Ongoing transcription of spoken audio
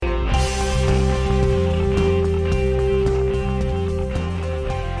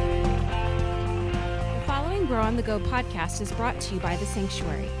Go podcast is brought to you by The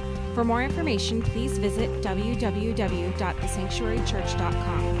Sanctuary. For more information, please visit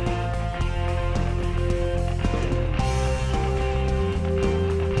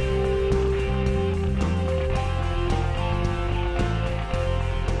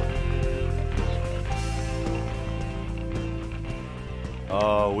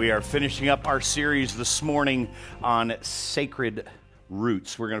We are finishing up our series this morning on sacred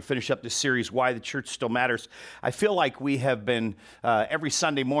roots. We're going to finish up this series, Why the Church Still Matters. I feel like we have been, every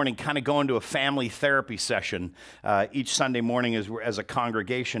Sunday morning, kind of going to a family therapy session each Sunday morning as a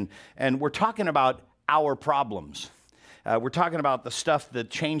congregation. And we're talking about our problems. We're talking about the stuff, the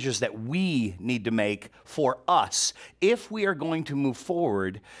changes that we need to make for us if we are going to move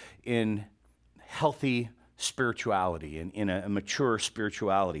forward in healthy spirituality, in a mature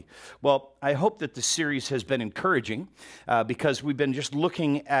spirituality. Well, I hope that the series has been encouraging because we've been just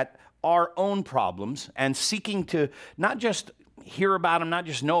looking at our own problems and seeking to not just hear about them, not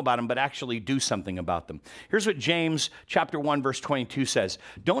just know about them, but actually do something about them. Here's what James chapter 1, verse 22 says.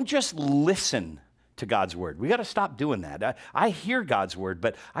 Don't just listen to God's word. We got to stop doing that. I hear God's word,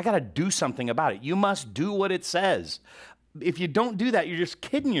 but I got to do something about it. You must do what it says. If you don't do that, you're just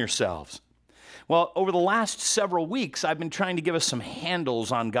kidding yourselves. Well, over the last several weeks, I've been trying to give us some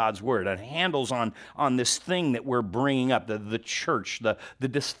handles on God's word, and handles on this thing that we're bringing up, the church, the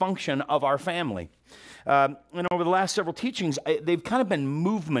dysfunction of our family. And over the last several teachings, they've kind of been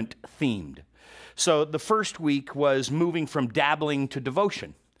movement themed. So the first week was moving from dabbling to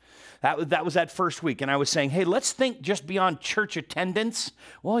devotion. That was that first week, and I was saying, hey, let's think just beyond church attendance.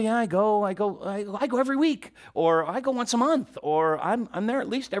 Well, yeah, I go every week, or I go once a month, or I'm there at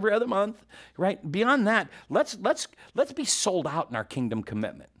least every other month, right? Beyond that, let's be sold out in our kingdom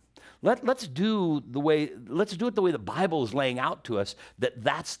commitment. Let's do it the way the Bible is laying out to us.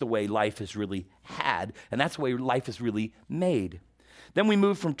 That's the way life is really had, and that's the way life is really made. Then we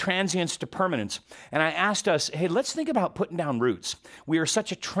moved from transience to permanence. And I asked us, hey, let's think about putting down roots. We are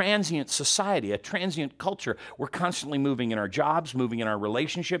such a transient society, a transient culture. We're constantly moving in our jobs, moving in our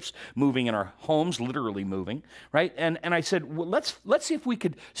relationships, moving in our homes, literally moving, right? And I said, well, let's see if we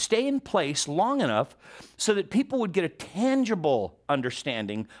could stay in place long enough so that people would get a tangible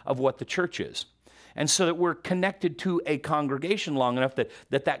understanding of what the church is. And so that we're connected to a congregation long enough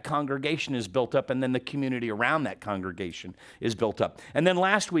that congregation is built up, and then the community around that congregation is built up. And then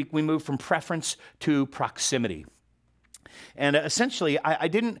last week, we moved from preference to proximity. And essentially, I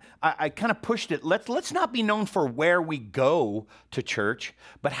kind of pushed it. Let's not be known for where we go to church,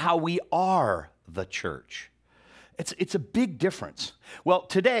 but how we are the church. It's a big difference. Well,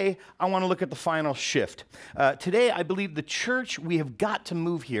 today, I want to look at the final shift. Today, I believe the church, we have got to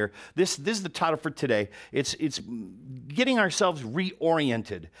move here. This is the title for today. It's getting ourselves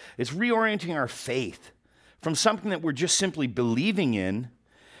reoriented. It's reorienting our faith from something that we're just simply believing in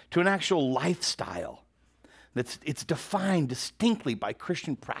to an actual lifestyle. It's defined distinctly by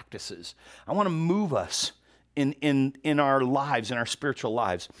Christian practices. I want to move us in our lives, in our spiritual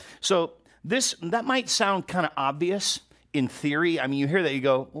lives. So, that might sound kind of obvious in theory. I mean, you hear that, you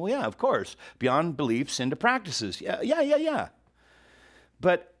go, well, yeah, of course, beyond beliefs into practices. Yeah.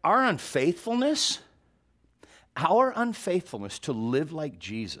 But our unfaithfulness to live like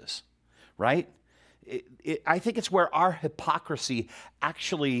Jesus, right? I think it's where our hypocrisy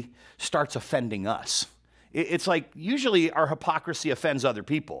actually starts offending us. It's like usually our hypocrisy offends other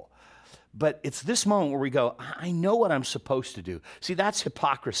people. But it's this moment where we go, I know what I'm supposed to do. See, that's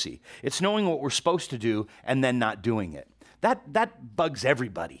hypocrisy. It's knowing what we're supposed to do and then not doing it. That bugs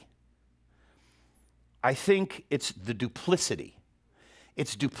everybody. I think it's the duplicity.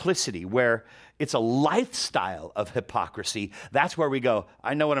 It's duplicity where it's a lifestyle of hypocrisy. That's where we go,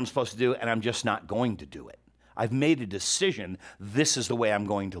 I know what I'm supposed to do and I'm just not going to do it. I've made a decision. This is the way I'm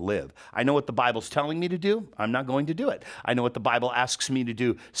going to live. I know what the Bible's telling me to do. I'm not going to do it. I know what the Bible asks me to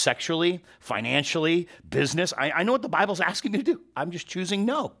do sexually, financially, business. I know what the Bible's asking me to do. I'm just choosing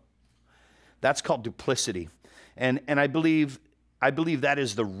no. That's called duplicity. And I believe that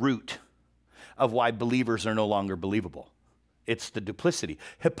is the root of why believers are no longer believable. It's the duplicity.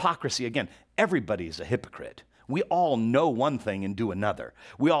 Hypocrisy, again, everybody's a hypocrite. We all know one thing and do another.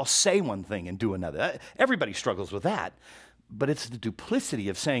 We all say one thing and do another. Everybody struggles with that. But it's the duplicity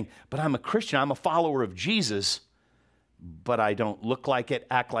of saying, but I'm a Christian, I'm a follower of Jesus, but I don't look like it,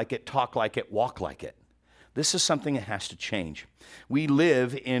 act like it, talk like it, walk like it. This is something that has to change. We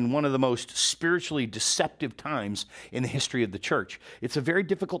live in one of the most spiritually deceptive times in the history of the church. It's a very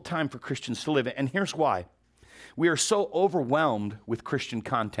difficult time for Christians to live, and here's why. We are so overwhelmed with Christian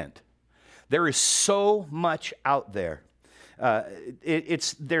content. There is so much out there.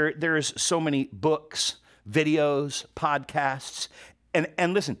 There is so many books, videos, podcasts.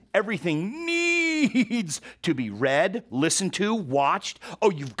 And listen, everything needs to be read, listened to, watched. Oh,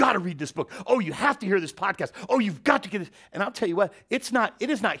 you've got to read this book. Oh, you have to hear this podcast. Oh, you've got to get this. And I'll tell you what, it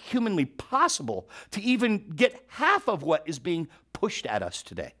is not humanly possible to even get half of what is being pushed at us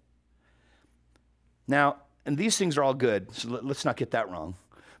today. Now, and these things are all good, so let's not get that wrong.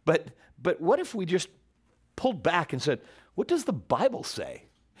 But what if we just pulled back and said, what does the Bible say?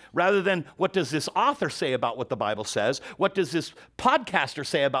 Rather than what does this author say about what the Bible says? What does this podcaster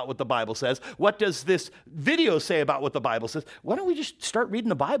say about what the Bible says? What does this video say about what the Bible says? Why don't we just start reading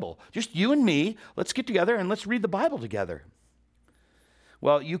the Bible? Just you and me, let's get together and let's read the Bible together.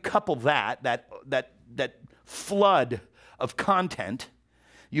 Well, you couple that flood of content,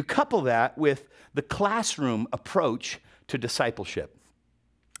 you couple that with the classroom approach to discipleship,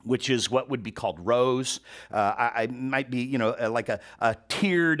 which is what would be called rows. I might be, like a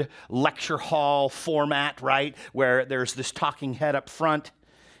tiered lecture hall format, right? Where there's this talking head up front,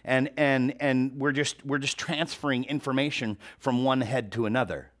 and we're just transferring information from one head to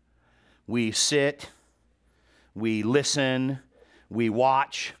another. We sit, we listen, we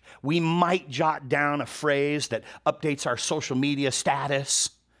watch. We might jot down a phrase that updates our social media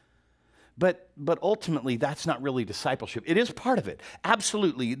status. But ultimately, that's not really discipleship. It is part of it.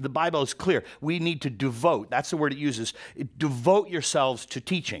 Absolutely, the Bible is clear. We need to devote. That's the word it uses. Devote yourselves to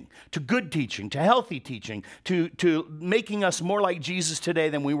teaching, to good teaching, to healthy teaching, to making us more like Jesus today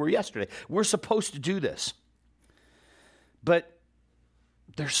than we were yesterday. We're supposed to do this. But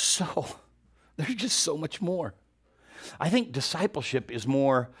there's just so much more. I think discipleship is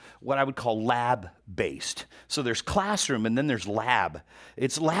more what I would call lab-based. So there's classroom and then there's lab.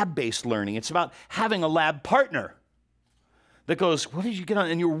 It's lab-based learning. It's about having a lab partner that goes, what did you get on?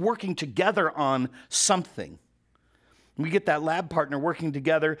 And you're working together on something. We get that lab partner working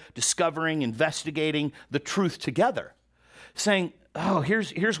together, discovering, investigating the truth together. Saying, oh,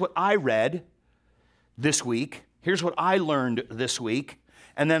 here's what I read this week. Here's what I learned this week.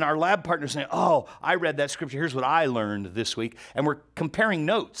 And then our lab partners say, oh, I read that scripture. Here's what I learned this week. And we're comparing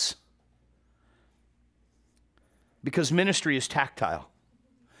notes. Because ministry is tactile.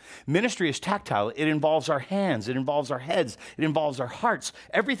 Ministry is tactile. It involves our hands. It involves our heads. It involves our hearts.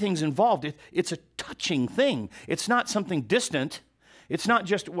 Everything's involved. It's a touching thing. It's not something distant. It's not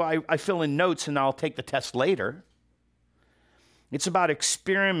just, well, I fill in notes and I'll take the test later. It's about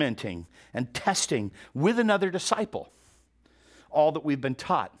experimenting and testing with another disciple all that we've been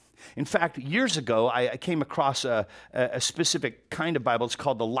taught. In fact, years ago, I came across a specific kind of Bible. It's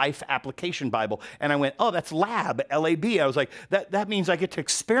called the Life Application Bible. And I went, oh, that's lab, L-A-B. I was like, that means I get to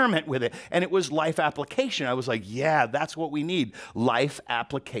experiment with it. And it was life application. I was like, yeah, that's what we need, life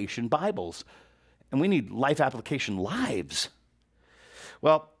application Bibles. And we need life application lives.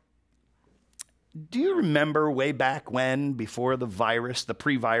 Well, do you remember way back when, before the virus, the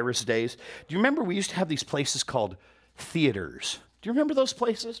pre-virus days, do you remember we used to have these places called theaters? Do you remember those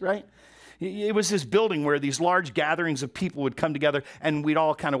places, right? It was this building where these large gatherings of people would come together and we'd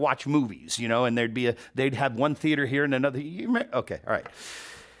all kind of watch movies, and they'd have one theater here and another. You remember? Okay, all right.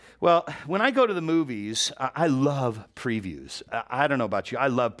 Well, when I go to the movies, I love previews. I don't know about you. I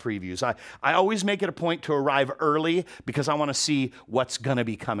love previews. I always make it a point to arrive early because I want to see what's going to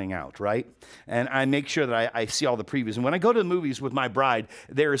be coming out, right? And I make sure that I see all the previews. And when I go to the movies with my bride,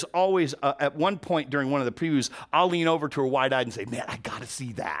 there is always, at one point during one of the previews, I'll lean over to her wide-eyed and say, man, I got to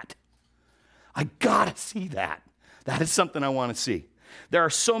see that. I got to see that. That is something I want to see. There are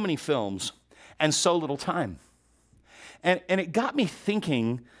so many films and so little time. And it got me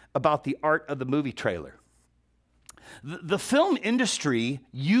thinking about the art of the movie trailer. The film industry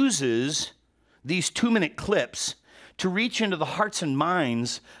uses these 2-minute clips to reach into the hearts and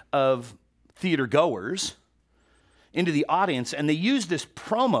minds of theater goers, into the audience, and they use this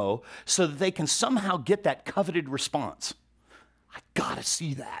promo so that they can somehow get that coveted response. I gotta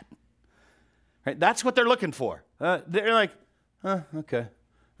see that. Right? That's what they're looking for. They're like, okay,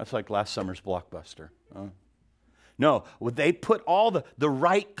 that's like last summer's blockbuster. No, they put all the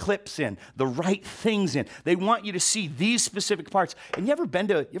right clips in, the right things in. They want you to see these specific parts. And you ever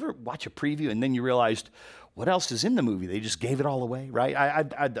watch a preview and then you realized, what else is in the movie? They just gave it all away, right?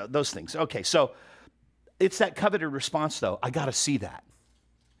 Those things. Okay, so it's that coveted response, though. I got to see that.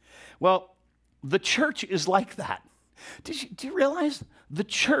 Well, the church is like that. Do you realize the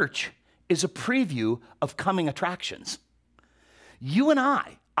church is a preview of coming attractions? You and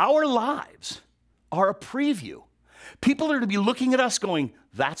I, our lives are a preview. People are to be looking at us going,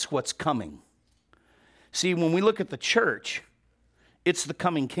 that's what's coming. See, when we look at the church, it's the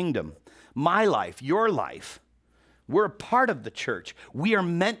coming kingdom. My life, your life, We're a part of the church. We are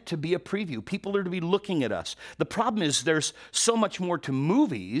meant to be a preview. People are to be looking at us. The problem is there's so much more to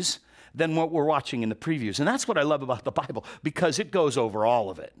movies than what we're watching in the previews. And that's what I love about the Bible, because it goes over all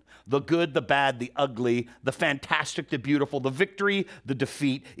of it. The good, the bad, the ugly, the fantastic, the beautiful, the victory, the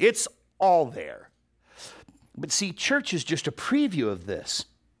defeat. It's all there. But see, church is just a preview of this.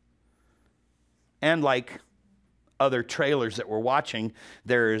 And like other trailers that we're watching,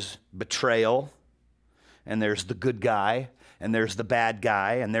 there's betrayal, and there's the good guy, and there's the bad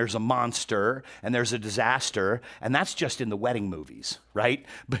guy, and there's a monster, and there's a disaster, and that's just in the wedding movies, right?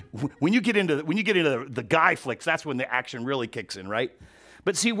 But when you get into the guy flicks, that's when the action really kicks in, right?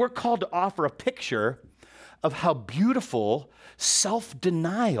 But see, we're called to offer a picture of how beautiful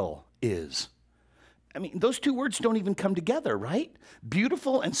self-denial is. I mean, those two words don't even come together, right?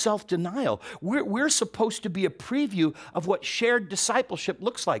 Beautiful and self-denial. We're supposed to be a preview of what shared discipleship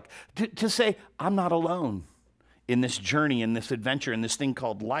looks like. To say, I'm not alone in this journey, in this adventure, in this thing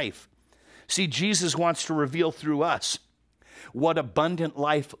called life. See, Jesus wants to reveal through us what abundant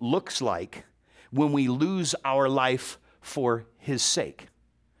life looks like when we lose our life for his sake.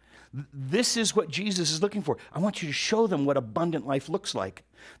 This is what Jesus is looking for. I want you to show them what abundant life looks like.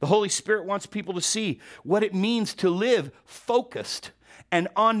 The Holy Spirit wants people to see what it means to live focused and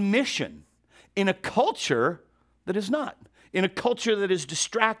on mission in a culture that is not. In a culture that is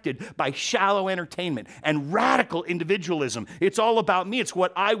distracted by shallow entertainment and radical individualism. It's all about me. It's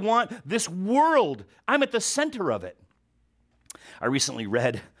what I want. This world, I'm at the center of it. I recently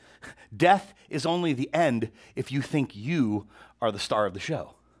read, death is only the end if you think you are the star of the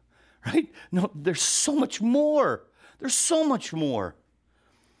show. Right? No, there's so much more. There's so much more.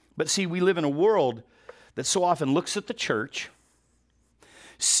 But see, we live in a world that so often looks at the church,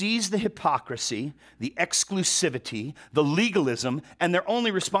 sees the hypocrisy, the exclusivity, the legalism, and their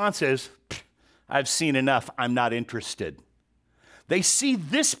only response is, I've seen enough, I'm not interested. They see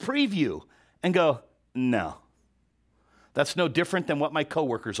this preview and go, no. That's no different than what my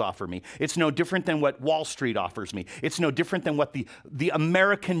coworkers offer me. It's no different than what Wall Street offers me. It's no different than what the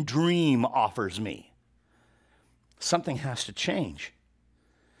American dream offers me. Something has to change.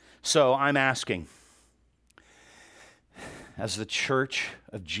 So I'm asking, as the church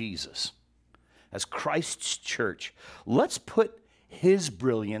of Jesus, as Christ's church, let's put his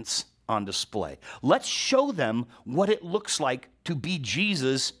brilliance on display. Let's show them what it looks like to be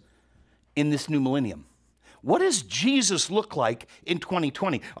Jesus in this new millennium. What does Jesus look like in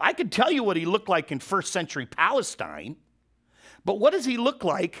 2020? I could tell you what he looked like in first century Palestine, but what does he look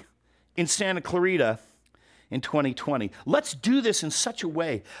like in Santa Clarita in 2020? Let's do this in such a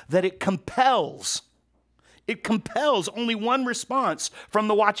way that it compels only one response from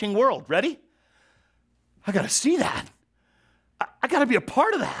the watching world. Ready? I got to see that. I got to be a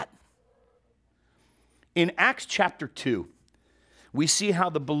part of that. In Acts chapter 2, we see how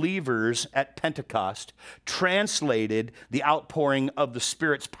the believers at Pentecost translated the outpouring of the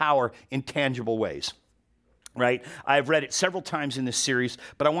Spirit's power in tangible ways, right? I've read it several times in this series,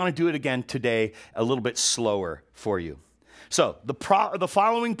 but I want to do it again today a little bit slower for you. So the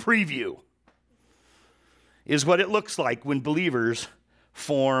following preview is what it looks like when believers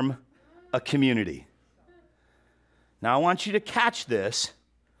form a community. Now, I want you to catch this.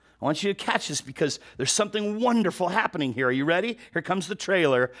 I want you to catch this because there's something wonderful happening here. Are you ready? Here comes the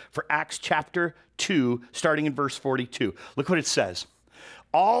trailer for Acts chapter 2, starting in verse 42. Look what it says.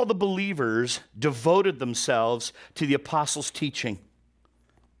 All the believers devoted themselves to the apostles' teaching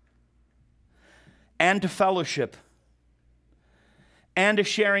and to fellowship and to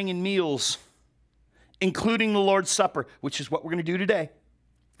sharing in meals, including the Lord's Supper, which is what we're going to do today,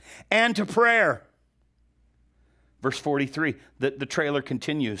 and to prayer. Verse 43, the trailer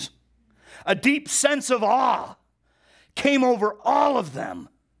continues. A deep sense of awe came over all of them.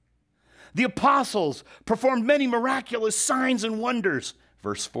 The apostles performed many miraculous signs and wonders.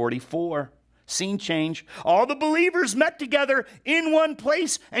 Verse 44, scene change. All the believers met together in one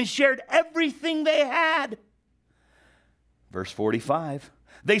place and shared everything they had. Verse 45,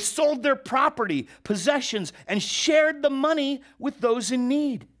 they sold their property, possessions, and shared the money with those in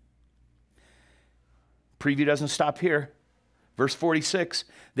need. Preview doesn't stop here. Verse 46,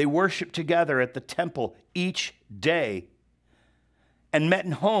 they worshiped together at the temple each day and met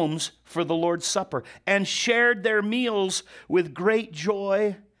in homes for the Lord's Supper and shared their meals with great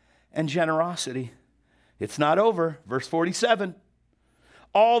joy and generosity. It's not over. Verse 47,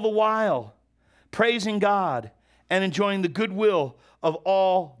 all the while praising God and enjoying the goodwill of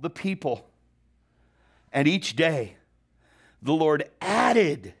all the people. And each day the Lord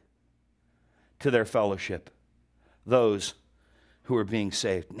added to their fellowship those who are being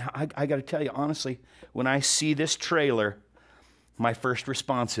saved. Now, I got to tell you, honestly, when I see this trailer, my first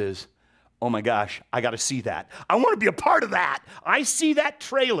response is, oh my gosh, I got to see that. I want to be a part of that. I see that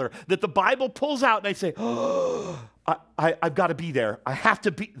trailer that the Bible pulls out and I say, oh, I've got to be there. I have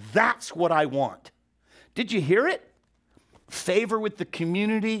to be. That's what I want. Did you hear it? Favor with the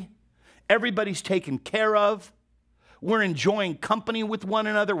community. Everybody's taken care of. We're enjoying company with one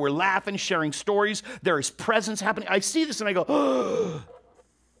another. We're laughing, sharing stories. There is presence happening. I see this and I go, oh.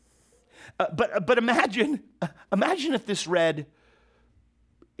 But imagine if this read,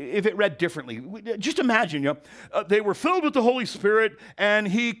 if it read differently. Just imagine, they were filled with the Holy Spirit and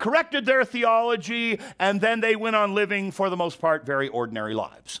he corrected their theology and then they went on living, for the most part, very ordinary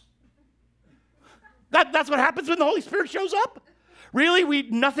lives. That's what happens when the Holy Spirit shows up? Really?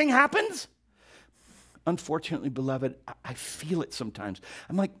 Nothing happens? Unfortunately, beloved, I feel it sometimes.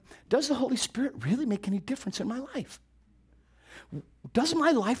 I'm like, does the Holy Spirit really make any difference in my life? Does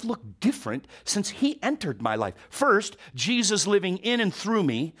my life look different since he entered my life? First, Jesus living in and through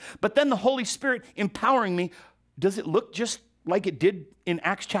me, but then the Holy Spirit empowering me. Does it look just like it did in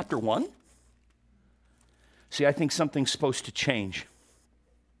Acts chapter 1? See, I think something's supposed to change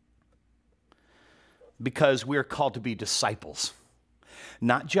because we're called to be disciples.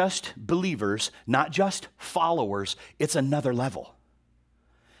 Not just believers, not just followers, it's another level.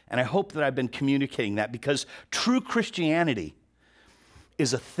 And I hope that I've been communicating that because true Christianity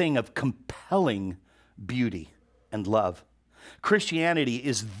is a thing of compelling beauty and love. Christianity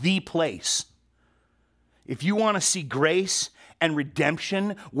is the place. If you want to see grace and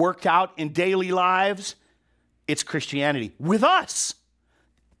redemption worked out in daily lives, it's Christianity. With us,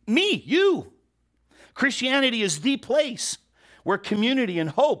 me, you. Christianity is the place where community and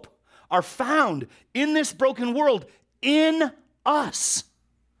hope are found in this broken world, in us.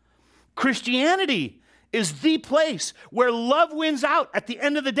 Christianity is the place where love wins out at the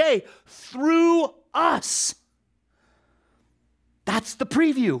end of the day through us. That's the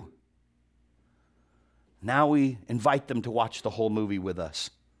preview. Now we invite them to watch the whole movie with us.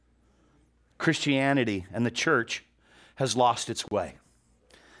 Christianity and the church has lost its way.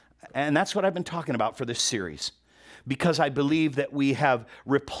 And that's what I've been talking about for this series. Because I believe that we have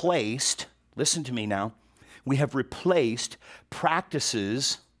replaced, listen to me now, we have replaced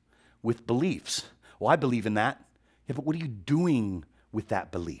practices with beliefs. Well, I believe in that. Yeah, but what are you doing with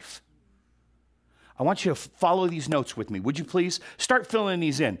that belief? I want you to follow these notes with me. Would you please? Start filling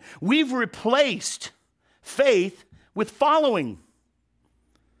these in. We've replaced faith with following.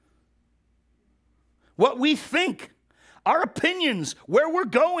 What we think, our opinions, where we're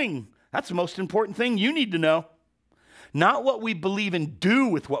going. That's the most important thing you need to know. Not what we believe and do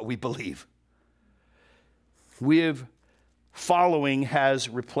with what we believe. Following has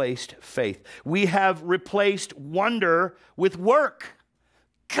replaced faith. We have replaced wonder with work.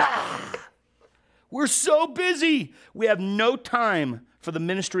 God, we're so busy. We have no time for the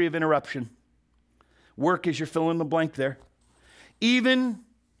ministry of interruption. Work is your fill in the blank there. Even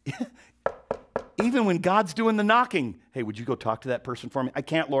when God's doing the knocking. Hey, would you go talk to that person for me? I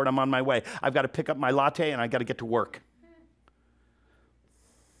can't, Lord, I'm on my way. I've got to pick up my latte and I've got to get to work.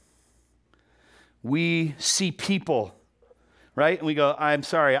 We see people, right? And we go, I'm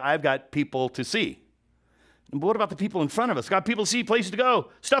sorry, I've got people to see. But what about the people in front of us? Got people to see, places to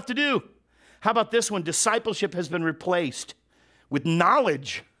go, stuff to do. How about this one? Discipleship has been replaced with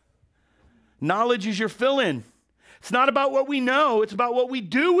knowledge. Knowledge is your fill-in. It's not about what we know. It's about what we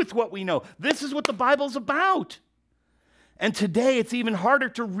do with what we know. This is what the Bible's about. And today, it's even harder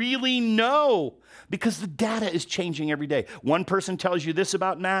to really know because the data is changing every day. One person tells you this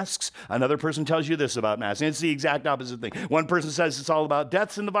about masks. Another person tells you this about masks. And it's the exact opposite thing. One person says it's all about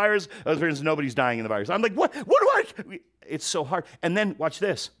deaths in the virus. Another person says nobody's dying in the virus. I'm like, what do I? It's so hard. And then watch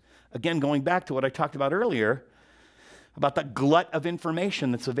this. Again, going back to what I talked about earlier, about the glut of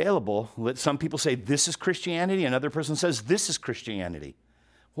information that's available. Some people say this is Christianity. Another person says this is Christianity.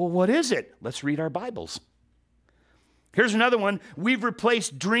 Well, what is it? Let's read our Bibles. Here's another one. We've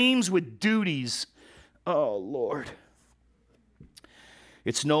replaced dreams with duties. Oh, Lord.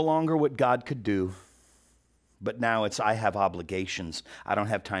 It's no longer what God could do, but now it's I have obligations. I don't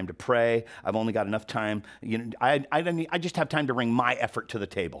have time to pray. I've only got enough time. I just have time to bring my effort to the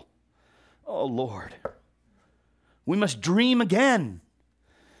table. Oh, Lord. We must dream again.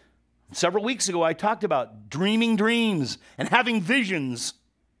 Several weeks ago, I talked about dreaming dreams and having visions.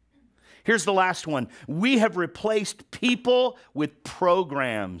 Here's the last one. We have replaced people with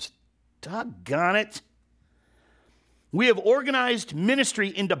programs. Doggone it. We have organized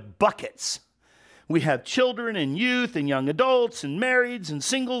ministry into buckets. We have children and youth and young adults and marrieds and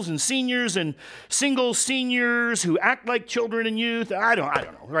singles and seniors and single seniors who act like children and youth. I don't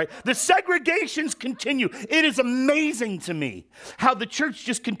know, right? The segregations continue. It is amazing to me how the church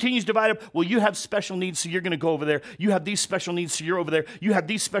just continues to divide up. Well, you have special needs, so you're going to go over there. You have these special needs, so you're over there. You have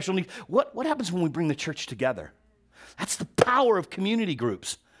these special needs. What happens when we bring the church together? That's the power of community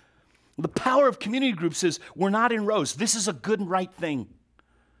groups. The power of community groups is we're not in rows. This is a good and right thing.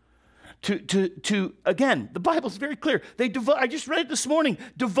 Again, the Bible's very clear. I just read it this morning,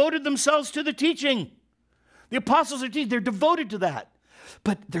 devoted themselves to the teaching. The apostles are teaching, they're devoted to that.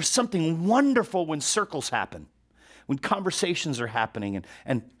 But there's something wonderful when circles happen, when conversations are happening,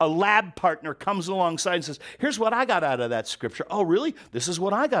 and a lab partner comes alongside and says, here's what I got out of that scripture. Oh, really? This is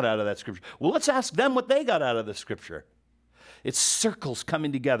what I got out of that scripture. Well, let's ask them what they got out of the scripture. It's circles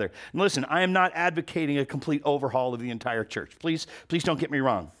coming together. And listen, I am not advocating a complete overhaul of the entire church. Please don't get me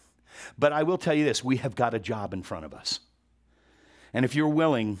wrong. But I will tell you this, we have got a job in front of us. And if you're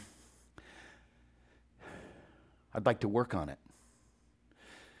willing, I'd like to work on it.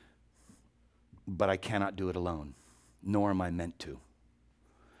 But I cannot do it alone, nor am I meant to.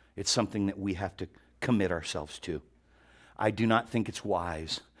 It's something that we have to commit ourselves to. I do not think it's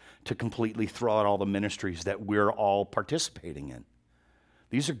wise to completely throw out all the ministries that we're all participating in.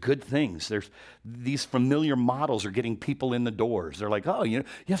 These are good things. These familiar models are getting people in the doors. They're like, oh, you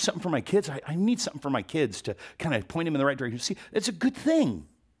have something for my kids? I need something for my kids to kind of point them in the right direction. See, it's a good thing.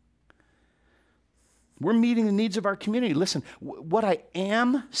 We're meeting the needs of our community. Listen, what I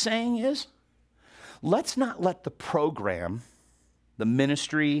am saying is, let's not let the program, the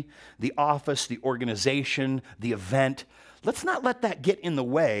ministry, the office, the organization, the event, let's not let that get in the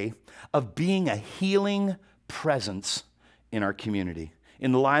way of being a healing presence in our community,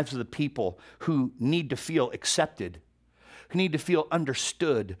 in the lives of the people who need to feel accepted, who need to feel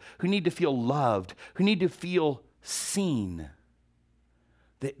understood, who need to feel loved, who need to feel seen.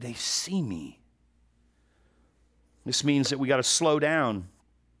 They see me. This means that we got to slow down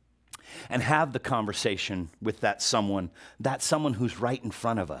and have the conversation with that someone who's right in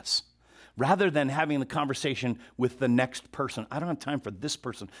front of us, rather than having the conversation with the next person. I don't have time for this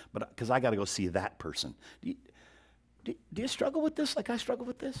person, but because I got to go see that person. Do you struggle with this like I struggle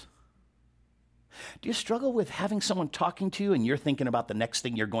with this? Do you struggle with having someone talking to you and you're thinking about the next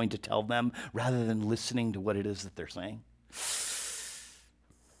thing you're going to tell them rather than listening to what it is that they're saying?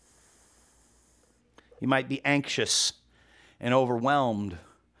 You might be anxious and overwhelmed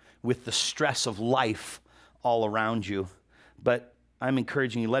with the stress of life all around you, but I'm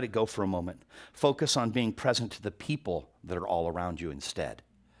encouraging you, let it go for a moment. Focus on being present to the people that are all around you instead.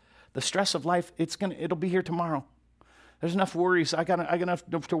 The stress of life, it'll be here tomorrow. There's enough worries. I got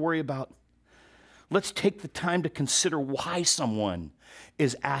enough to worry about. Let's take the time to consider why someone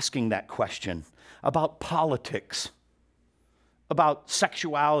is asking that question about politics, about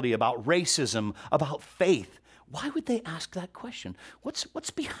sexuality, about racism, about faith. Why would they ask that question? What's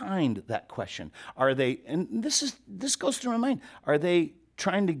behind that question? Are they, and this goes through my mind, are they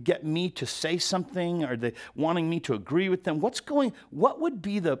trying to get me to say something? Are they wanting me to agree with them? What would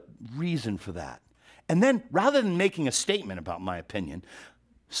be the reason for that? And then rather than making a statement about my opinion,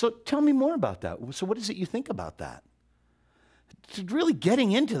 so tell me more about that. So what is it you think about that? Really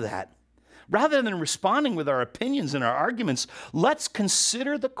getting into that. Rather than responding with our opinions and our arguments, let's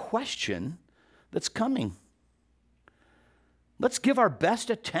consider the question that's coming. Let's give our best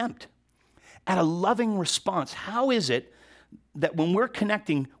attempt at a loving response. How is it that when we're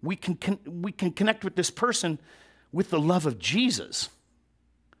connecting, we can connect with this person with the love of Jesus?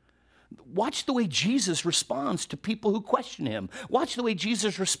 Watch the way Jesus responds to people who question him. Watch the way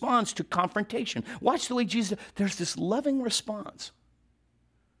Jesus responds to confrontation. Watch the way there's this loving response.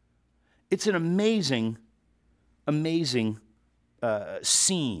 It's an amazing, amazing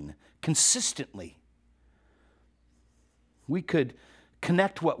scene consistently. We could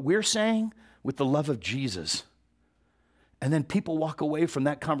connect what we're saying with the love of Jesus. And then people walk away from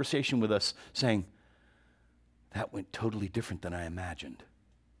that conversation with us saying, that went totally different than I imagined.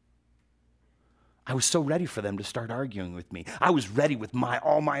 I was so ready for them to start arguing with me. I was ready with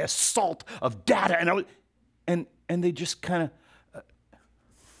all my assault of data, and they just kind of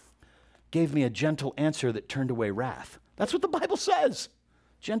gave me a gentle answer that turned away wrath. That's what the Bible says.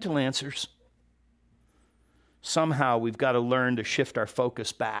 Gentle answers. Somehow we've got to learn to shift our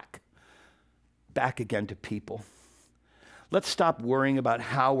focus back again to people. Let's stop worrying about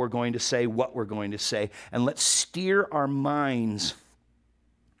how we're going to say what we're going to say, and let's steer our minds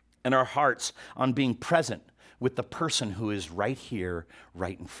and our hearts on being present with the person who is right here,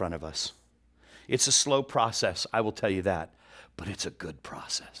 right in front of us. It's a slow process, I will tell you that, but it's a good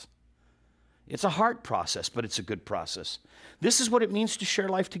process. It's a hard process, but it's a good process. This is what it means to share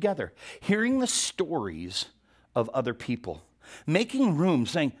life together. Hearing the stories of other people. Making room,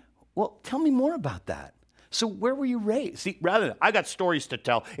 saying, well, tell me more about that. So where were you raised? See, rather than, I got stories to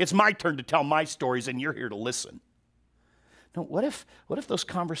tell. It's my turn to tell my stories, and you're here to listen. No, what if those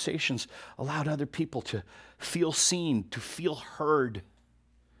conversations allowed other people to feel seen, to feel heard?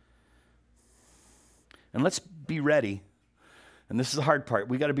 And let's be ready. And this is the hard part.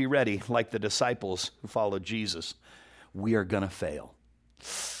 We got to be ready, like the disciples who followed Jesus. We are going to fail.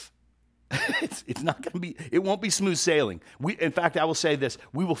 It's not going to be, it won't be smooth sailing. In fact, I will say this,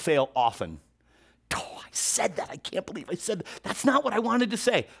 we will fail often. Oh, I said that. I can't believe I said that. That's not what I wanted to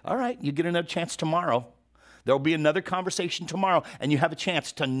say. All right, you get another chance tomorrow. There will be another conversation tomorrow, and you have a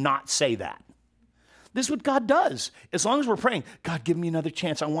chance to not say that. This is what God does. As long as we're praying, God, give me another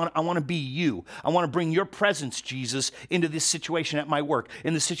chance. I want to be you. I want to bring your presence, Jesus, into this situation at my work,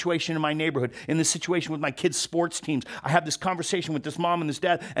 in the situation in my neighborhood, in the situation with my kids' sports teams. I have this conversation with this mom and this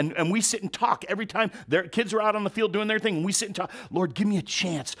dad, and we sit and talk every time their kids are out on the field doing their thing, and we sit and talk. Lord, give me a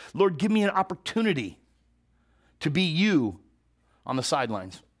chance. Lord, give me an opportunity to be you on the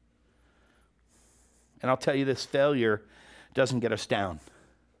sidelines. And I'll tell you this, failure doesn't get us down.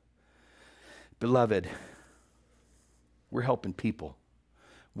 Beloved, we're helping people.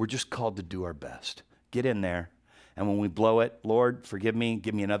 We're just called to do our best. Get in there, and when we blow it, Lord, forgive me,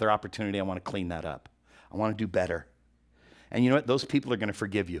 give me another opportunity. I want to clean that up. I want to do better. And you know what? Those people are going to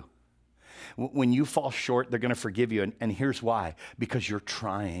forgive you. When you fall short, they're going to forgive you, and here's why. Because you're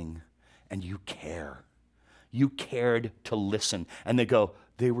trying, and you care. You cared to listen. And they go,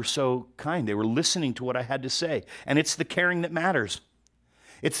 they were so kind. They were listening to what I had to say. And it's the caring that matters.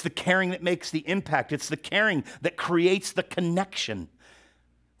 It's the caring that makes the impact. It's the caring that creates the connection.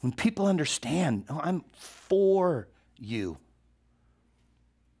 When people understand, oh, I'm for you.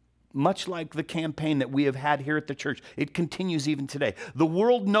 Much like the campaign that we have had here at the church, it continues even today. The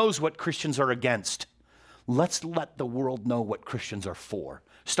world knows what Christians are against. Let's let the world know what Christians are for.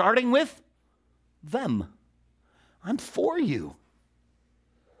 Starting with them. I'm for you.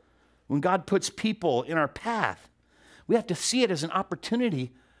 When God puts people in our path, we have to see it as an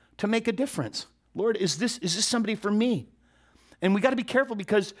opportunity to make a difference. Lord, is this somebody for me? And we got to be careful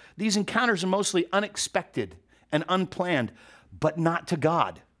because these encounters are mostly unexpected and unplanned, but not to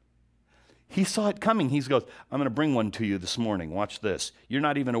God. He saw it coming. He goes, I'm going to bring one to you this morning. Watch this. You're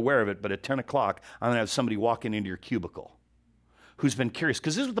not even aware of it, but at 10 o'clock, I'm going to have somebody walking into your cubicle who's been curious.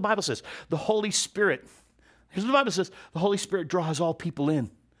 Because this is what the Bible says. The Holy Spirit, here's what the Bible says. The Holy Spirit draws all people in.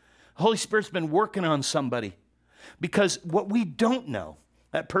 The Holy Spirit's been working on somebody. Because what we don't know,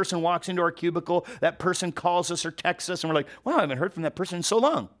 that person walks into our cubicle, that person calls us or texts us, and we're like, wow, I haven't heard from that person in so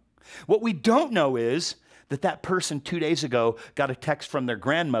long. What we don't know is that person 2 days ago got a text from their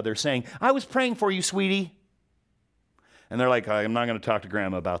grandmother saying, I was praying for you, sweetie. And they're like, I'm not going to talk to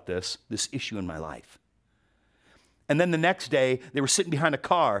grandma about this issue in my life. And then the next day, they were sitting behind a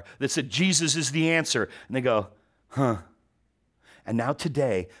car that said, Jesus is the answer. And they go, huh. And now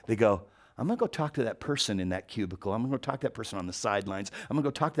today, they go, I'm going to go talk to that person in that cubicle. I'm going to go talk to that person on the sidelines. I'm going to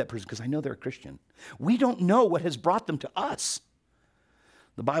go talk to that person because I know they're a Christian. We don't know what has brought them to us.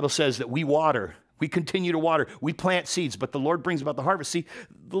 The Bible says that we water. We continue to water. We plant seeds, but the Lord brings about the harvest. See,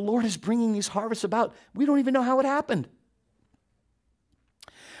 the Lord is bringing these harvests about. We don't even know how it happened.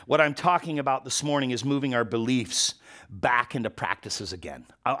 What I'm talking about this morning is moving our beliefs back into practices again.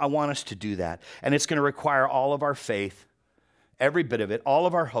 I want us to do that. And it's going to require all of our faith, every bit of it, all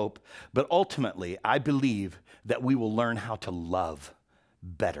of our hope. But ultimately, I believe that we will learn how to love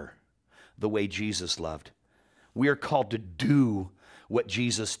better the way Jesus loved. We are called to do what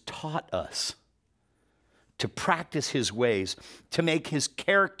Jesus taught us, to practice his ways, to make his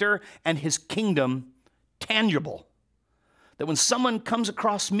character and his kingdom tangible. That when someone comes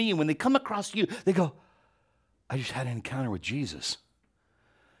across me, when they come across you, they go, I just had an encounter with Jesus.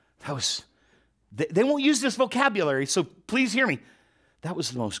 They won't use this vocabulary, so please hear me. That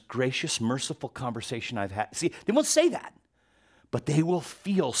was the most gracious, merciful conversation I've had. See, they won't say that, but they will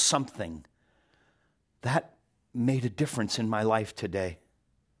feel something. That made a difference in my life today.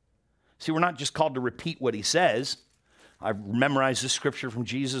 See, we're not just called to repeat what he says. I've memorized this scripture from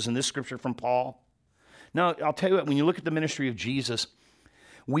Jesus and this scripture from Paul. No, I'll tell you what, when you look at the ministry of Jesus,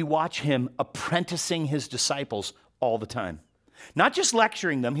 we watch him apprenticing his disciples all the time. Not just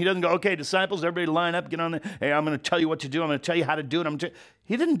lecturing them. He doesn't go, okay, disciples, everybody line up, get on there. Hey, I'm going to tell you what to do. I'm going to tell you how to do it.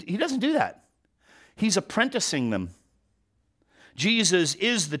 He doesn't do that. He's apprenticing them. Jesus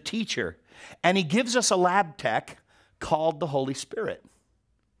is the teacher, and he gives us a lab tech called the Holy Spirit.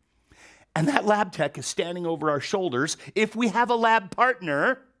 And that lab tech is standing over our shoulders. If we have a lab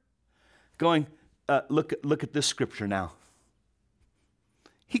partner, going, look at this scripture now.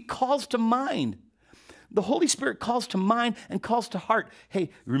 He calls to mind. The Holy Spirit calls to mind and calls to heart. Hey,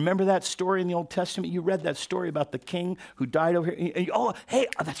 remember that story in the Old Testament? You read that story about the king who died over here? Hey,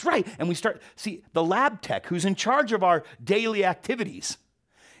 that's right. And we start, see, the lab tech who's in charge of our daily activities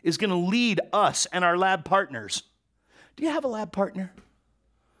is going to lead us and our lab partners. Do you have a lab partner?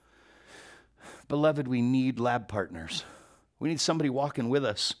 Beloved, we need lab partners. We need somebody walking with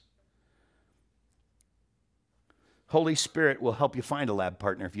us. Holy Spirit will help you find a lab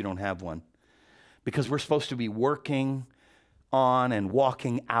partner if you don't have one. Because we're supposed to be working on and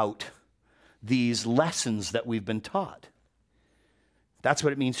walking out these lessons that we've been taught. That's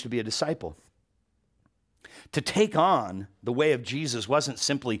what it means to be a disciple. To take on the way of Jesus wasn't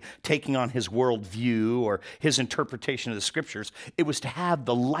simply taking on his worldview or his interpretation of the scriptures. It was to have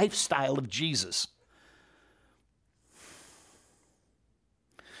the lifestyle of Jesus.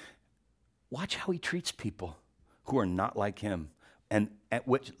 Watch how he treats people who are not like him. And at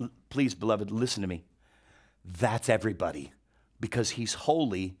which, please, beloved, listen to me. That's everybody, because he's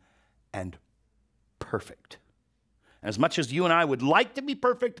holy and perfect. As much as you and I would like to be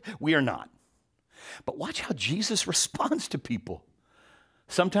perfect, we are not. But watch how Jesus responds to people.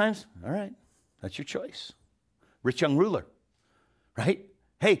 Sometimes, all right, that's your choice. Rich young ruler, right?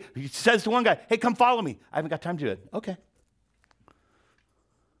 Hey, he says to one guy, hey, come follow me. I haven't got time to do it. Okay.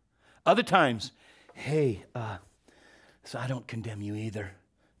 Other times, hey, so I don't condemn you either.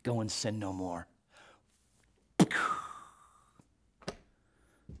 Go and sin no more.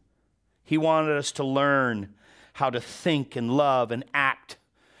 He wanted us to learn how to think and love and act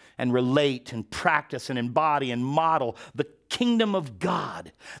and relate and practice and embody and model the kingdom of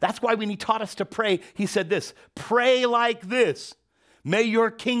God. That's why when he taught us to pray, he said this, pray like this. May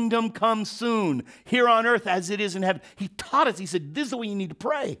your kingdom come soon, here on earth as it is in heaven. He taught us, he said, this is the way you need to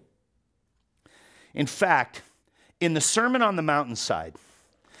pray. In fact, in the Sermon on the Mountainside,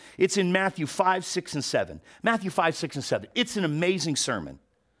 it's in Matthew 5, 6, and 7. Matthew 5, 6, and 7. It's an amazing sermon.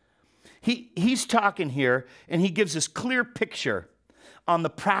 He's talking here, and he gives this clear picture on the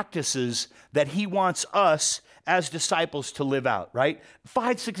practices that he wants us as disciples to live out, right?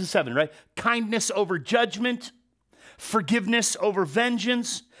 5, 6, and 7, right? Kindness over judgment, forgiveness over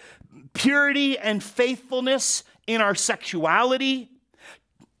vengeance, purity and faithfulness in our sexuality.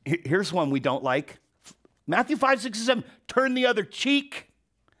 Here's one we don't like. Matthew 5, 6, and 7, turn the other cheek,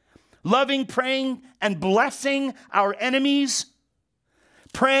 loving, praying, and blessing our enemies,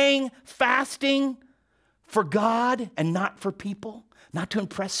 praying, fasting for God and not for people, not to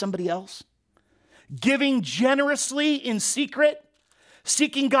impress somebody else, giving generously in secret,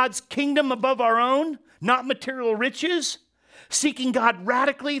 seeking God's kingdom above our own, not material riches, seeking God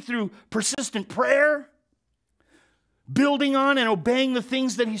radically through persistent prayer, building on and obeying the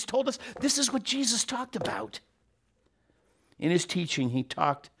things that he's told us. This is what Jesus talked about. In his teaching, he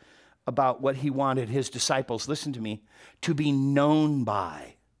talked about what he wanted his disciples, listen to me, to be known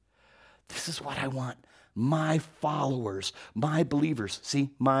by. This is what I want my followers, my believers, see,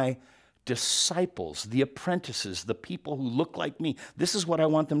 my disciples, the apprentices, the people who look like me. This is what I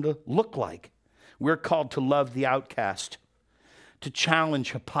want them to look like. We're called to love the outcast, to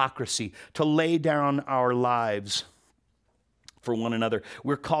challenge hypocrisy, to lay down our lives for one another.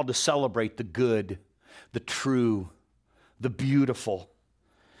 We're called to celebrate the good, the true, the beautiful,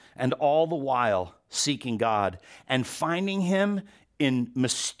 and all the while seeking God and finding him in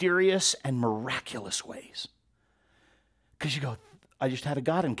mysterious and miraculous ways. Because you go, I just had a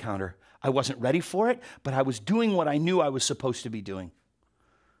God encounter. I wasn't ready for it, but I was doing what I knew I was supposed to be doing.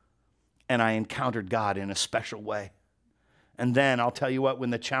 And I encountered God in a special way. And then I'll tell you what,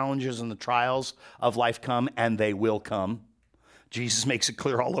 when the challenges and the trials of life come, and they will come, Jesus makes it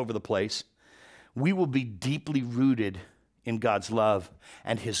clear all over the place, we will be deeply rooted in God's love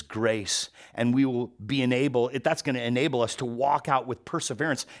and his grace, and we will be that's going to enable us to walk out with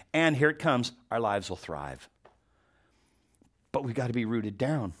perseverance, and here it comes, our lives will thrive. But we've got to be rooted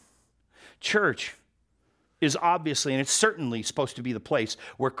down. Church is obviously, and it's certainly supposed to be the place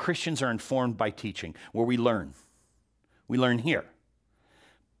where Christians are informed by teaching, where we learn. We learn here.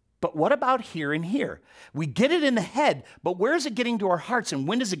 But what about here and here? We get it in the head, but where is it getting to our hearts, and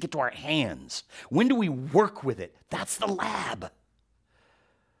when does it get to our hands? When do we work with it? That's the lab.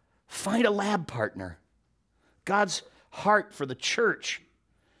 Find a lab partner. God's heart for the church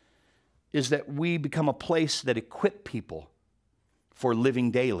is that we become a place that equip people for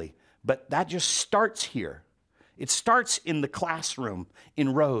living daily. But that just starts here. It starts in the classroom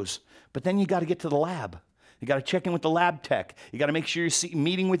in rows, but then you got to get to the lab. You got to check in with the lab tech. You got to make sure you're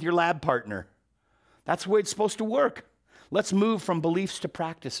meeting with your lab partner. That's the way it's supposed to work. Let's move from beliefs to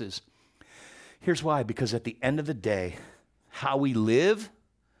practices. Here's why, because at the end of the day, how we live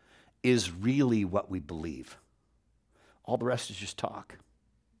is really what we believe. All the rest is just talk.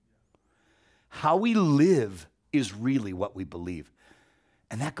 How we live is really what we believe.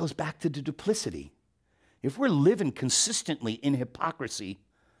 And that goes back to the duplicity. If we're living consistently in hypocrisy,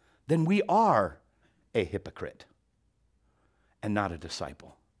 then we are a hypocrite and not a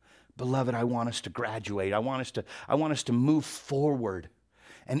disciple. Beloved, I want us to graduate. I want us to move forward.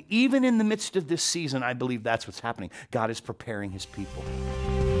 And even in the midst of this season, I believe that's what's happening. God is preparing his people.